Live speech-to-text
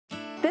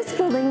This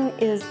building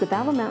is the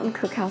Battle Mountain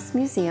Cookhouse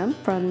Museum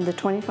from the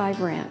 25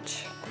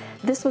 Ranch.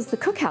 This was the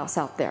cookhouse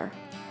out there,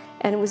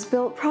 and it was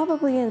built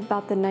probably in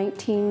about the late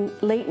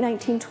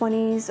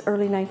 1920s,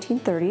 early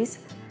 1930s.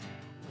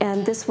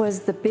 And this was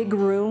the big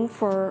room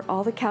for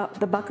all the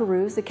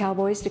buckaroos, the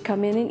cowboys, to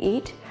come in and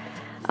eat.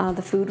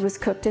 The food was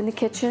cooked in the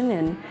kitchen,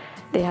 and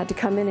they had to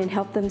come in and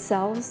help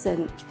themselves.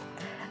 And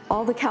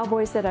all the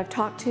cowboys that I've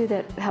talked to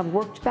that have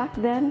worked back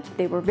then,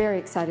 they were very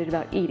excited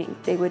about eating.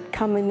 They would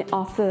come in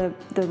off the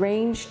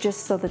range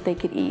just so that they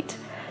could eat,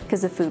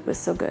 because the food was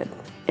so good.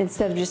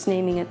 Instead of just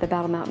naming it the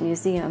Battle Mountain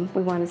Museum,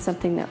 we wanted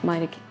something that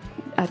might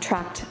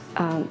attract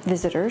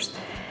visitors,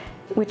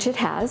 which it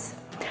has.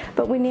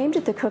 But we named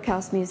it the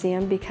Cookhouse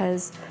Museum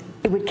because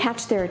it would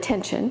catch their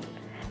attention,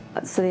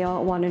 so they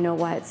all want to know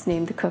why it's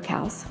named the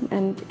Cookhouse.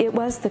 And it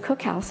was the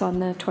cookhouse on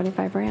the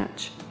 25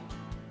 Ranch.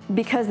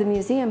 Because the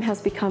museum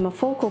has become a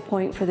focal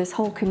point for this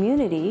whole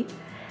community,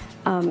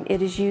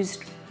 it is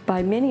used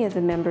by many of the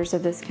members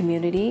of this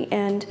community,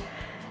 and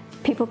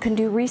people can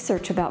do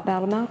research about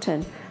Battle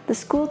Mountain. The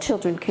school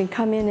children can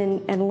come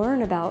in and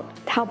learn about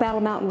how Battle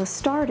Mountain was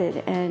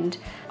started, and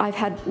I've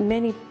had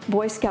many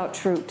Boy Scout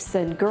troops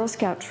and Girl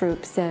Scout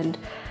troops and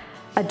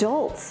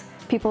adults,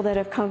 people that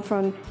have come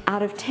from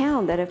out of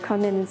town that have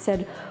come in and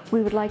said,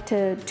 we would like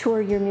to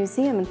tour your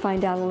museum and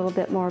find out a little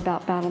bit more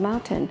about Battle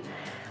Mountain.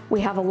 We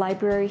have a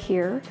library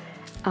here.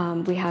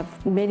 We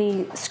have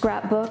many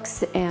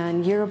scrapbooks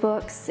and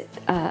yearbooks,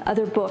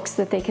 other books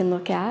that they can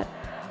look at,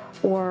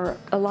 or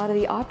a lot of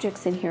the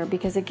objects in here,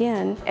 because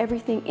again,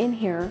 everything in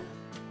here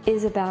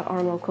is about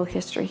our local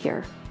history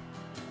here.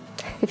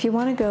 If you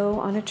want to go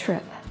on a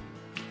trip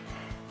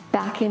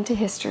back into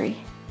history,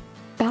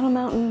 Battle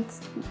Mountain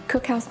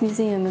Cookhouse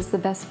Museum is the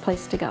best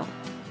place to go.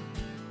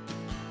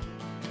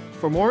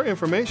 For more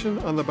information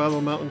on the Battle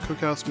Mountain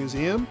Cookhouse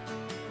Museum,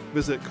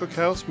 visit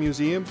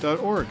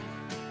cookhousemuseum.org.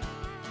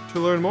 To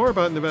learn more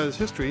about Nevada's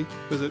history,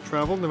 visit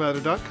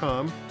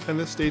travelnevada.com and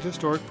the State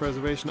Historic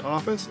Preservation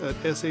Office at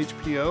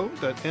shpo.nv.gov.